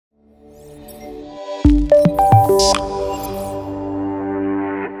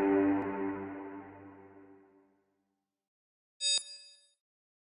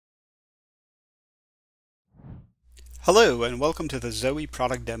Hello and welcome to the Zoey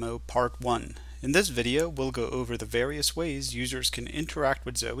product demo part 1. In this video we'll go over the various ways users can interact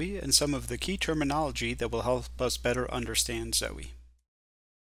with Zoey and some of the key terminology that will help us better understand Zoey.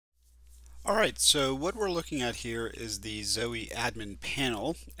 Alright, so what we're looking at here is the Zoey admin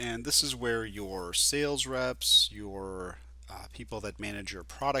panel, and this is where your sales reps, your people that manage your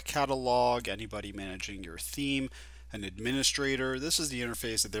product catalog, anybody managing your theme, an administrator. This is the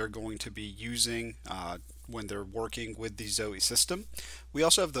interface that they're going to be using when they're working with the Zoey system. We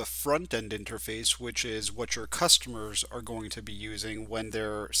also have the front-end interface, which is what your customers are going to be using when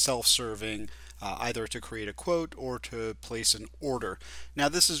they're self-serving, either to create a quote or to place an order. Now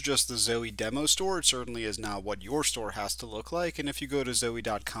this is just the Zoey demo store. It certainly is not what your store has to look like, and if you go to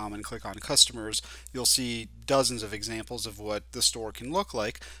zoey.com and click on customers, you'll see dozens of examples of what the store can look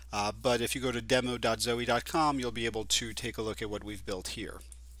like, but if you go to demo.zoey.com, you'll be able to take a look at what we've built here.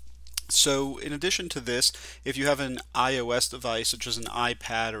 So in addition to this, if you have an iOS device such as an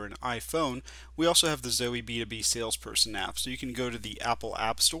iPad or an iPhone, we also have the Zoey B2B Salesperson app. So you can go to the Apple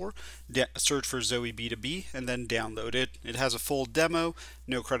App Store, search for Zoey B2B, and then download it. It has a full demo,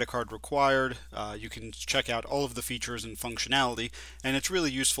 no credit card required. You can check out all of the features and functionality, and it's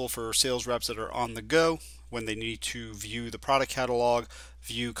really useful for sales reps that are on the go when they need to view the product catalog,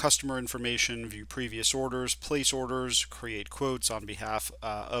 view customer information, view previous orders, place orders, create quotes on behalf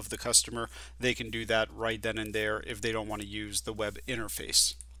of the customer. They can do that right then and there if they don't want to use the web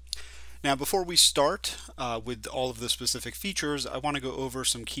interface. Now before we start with all of the specific features, I want to go over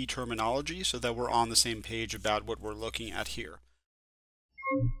some key terminology so that we're on the same page about what we're looking at here.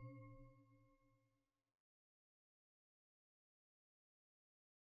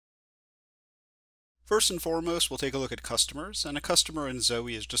 First and foremost, we'll take a look at customers, and a customer in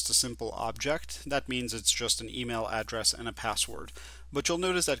Zoey is just a simple object. That means it's just an email address and a password. But you'll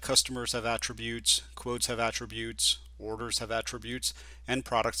notice that customers have attributes, quotes have attributes, orders have attributes, and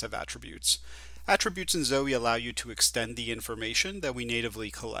products have attributes. Attributes in Zoey allow you to extend the information that we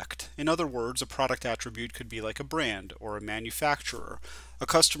natively collect. In other words, a product attribute could be like a brand or a manufacturer. A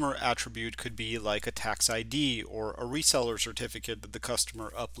customer attribute could be like a tax ID or a reseller certificate that the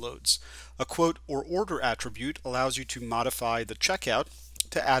customer uploads. A quote or order attribute allows you to modify the checkout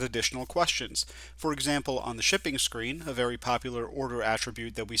to add additional questions. For example, on the shipping screen, a very popular order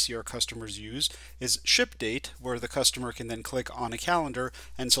attribute that we see our customers use is ship date, where the customer can then click on a calendar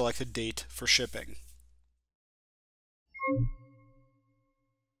and select a date for shipping.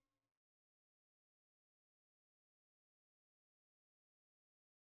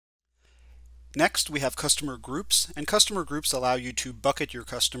 Next, we have customer groups, and customer groups allow you to bucket your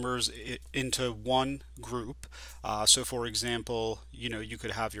customers into one group. So for example, you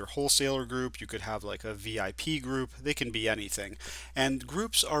could have your wholesaler group, you could have like a VIP group, they can be anything. And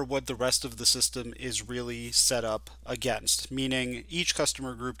groups are what the rest of the system is really set up against, meaning each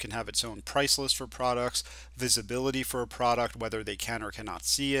customer group can have its own price list for products, visibility for a product, whether they can or cannot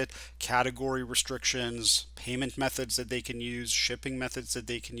see it, category restrictions, payment methods that they can use, shipping methods that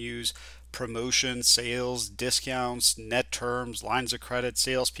they can use, promotion, sales, discounts, net terms, lines of credit,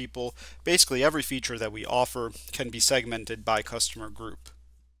 salespeople. Basically every feature that we offer can be segmented by customer group.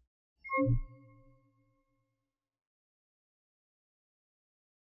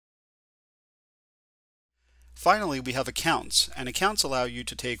 Finally, we have accounts, and accounts allow you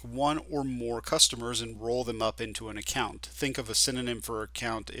to take one or more customers and roll them up into an account. Think of a synonym for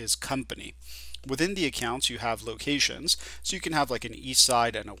account is company. Within the accounts, you have locations, so you can have like an east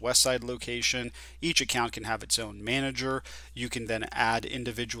side and a west side location. Each account can have its own manager. You can then add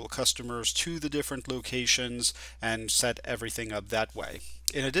individual customers to the different locations and set everything up that way.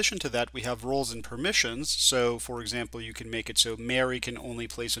 In addition to that, we have roles and permissions. So for example, you can make it so Mary can only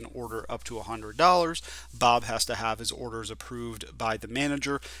place an order up to $100, Bob has to have his orders approved by the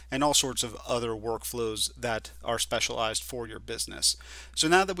manager, and all sorts of other workflows that are specialized for your business. So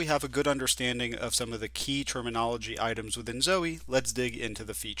now that we have a good understanding of some of the key terminology items within Zoey, let's dig into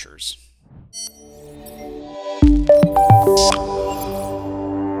the features.